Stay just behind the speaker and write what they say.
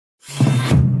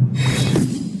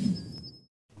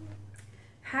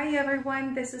Hi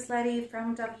everyone, this is Letty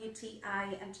from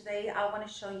WTI, and today I want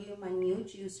to show you my new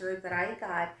juicer that I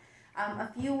got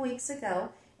a few weeks ago.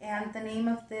 And the name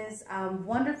of this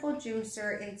wonderful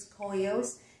juicer is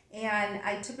KOIOS, and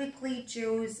I typically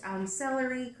juice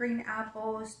celery, green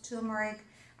apples, turmeric.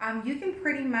 You can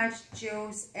pretty much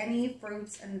juice any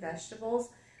fruits and vegetables.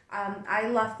 I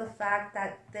love the fact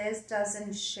that this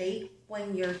doesn't shake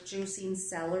when you're juicing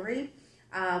celery.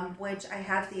 Which I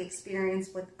had the experience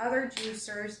with other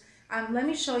juicers. Let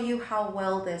me show you how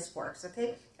well this works,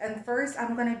 okay? And first,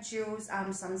 I'm gonna juice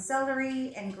some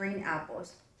celery and green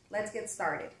apples. Let's get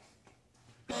started.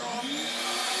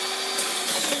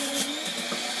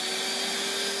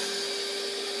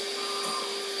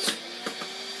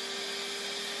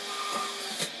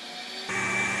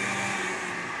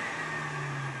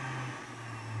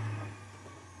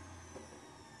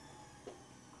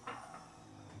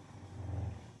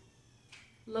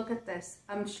 Look at this.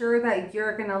 I'm sure that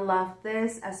you're gonna love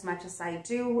this as much as I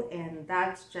do, and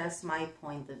that's just my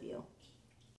point of view.